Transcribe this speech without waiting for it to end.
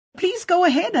please go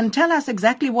ahead and tell us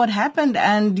exactly what happened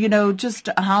and, just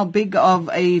how big of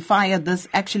a fire this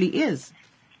actually is.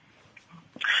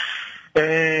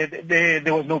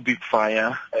 There was no big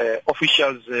fire.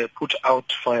 Officials put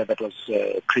out fire that was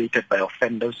created by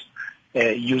offenders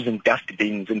using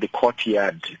dustbins in the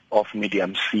courtyard of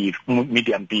Medium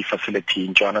B facility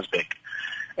in Johannesburg.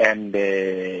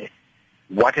 And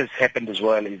what has happened as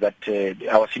well is that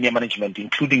our senior management,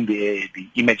 including the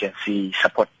emergency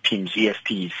support teams,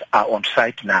 ESTs, are on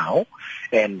site now,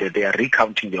 and they are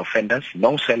recounting the offenders.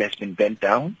 No cell has been burnt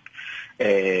down.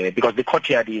 Because the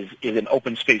courtyard is an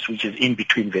open space which is in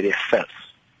between various cells,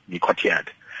 the courtyard.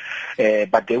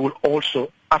 But they will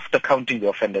also, after counting the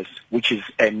offenders, which is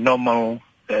a normal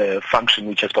function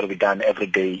which has got to be done every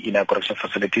day in our correctional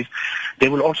facilities, they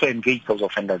will also engage those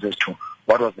offenders as to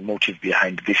what was the motive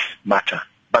behind this matter.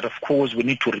 But of course, we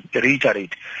need to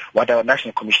reiterate what our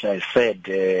National Commissioner has said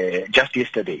just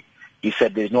yesterday. He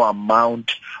said there's no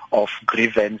amount of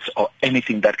grievance or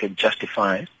anything that can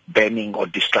justify burning or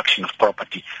destruction of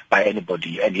property by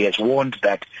anybody. And he has warned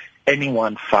that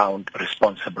anyone found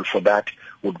responsible for that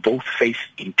would both face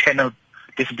internal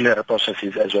disciplinary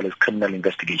processes as well as criminal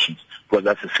investigations, because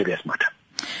that's a serious matter.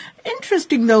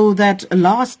 Interesting, though, that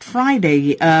last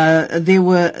Friday there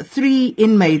were 3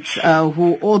 inmates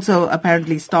who also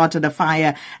apparently started a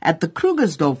fire at the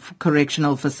Krugersdorp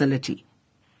Correctional Facility.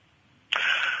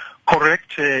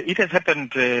 Correct. It has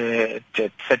happened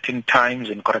at certain times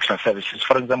in correctional services.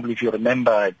 For example, if you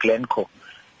remember, Glencoe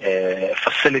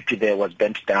facility there was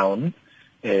burnt down,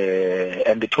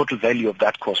 and the total value of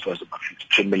that cost was about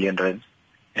 53 million rand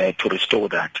to restore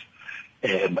that.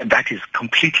 That is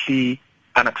completely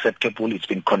unacceptable. It's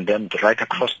been condemned right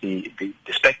across the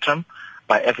spectrum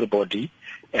by everybody,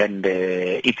 and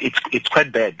it's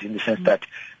quite bad in the sense that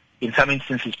in some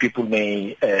instances people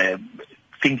may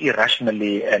think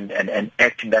irrationally and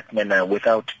act in that manner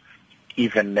without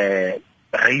even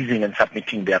raising and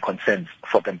submitting their concerns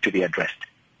for them to be addressed.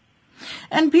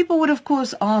 And people would, of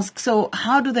course, ask, so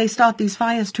how do they start these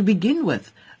fires to begin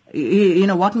with?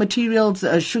 What materials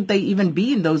should they even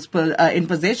be in those in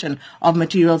possession of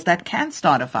materials that can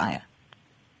start a fire?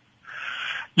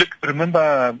 Look,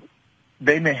 remember,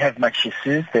 they may have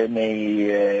mattresses, there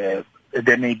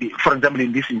may be, for example,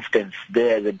 in this instance,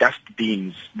 there are the dust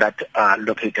bins that are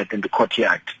located in the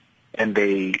courtyard, and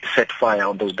they set fire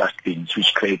on those dust bins,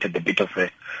 which created a bit of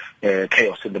a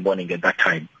chaos in the morning at that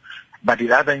time. But in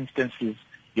other instances,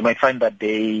 you might find that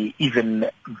they even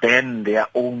burn their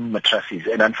own mattresses,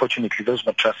 and unfortunately, those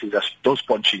mattresses, those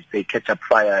sponges, they catch up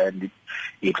fire, and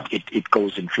it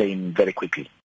goes in flame very quickly.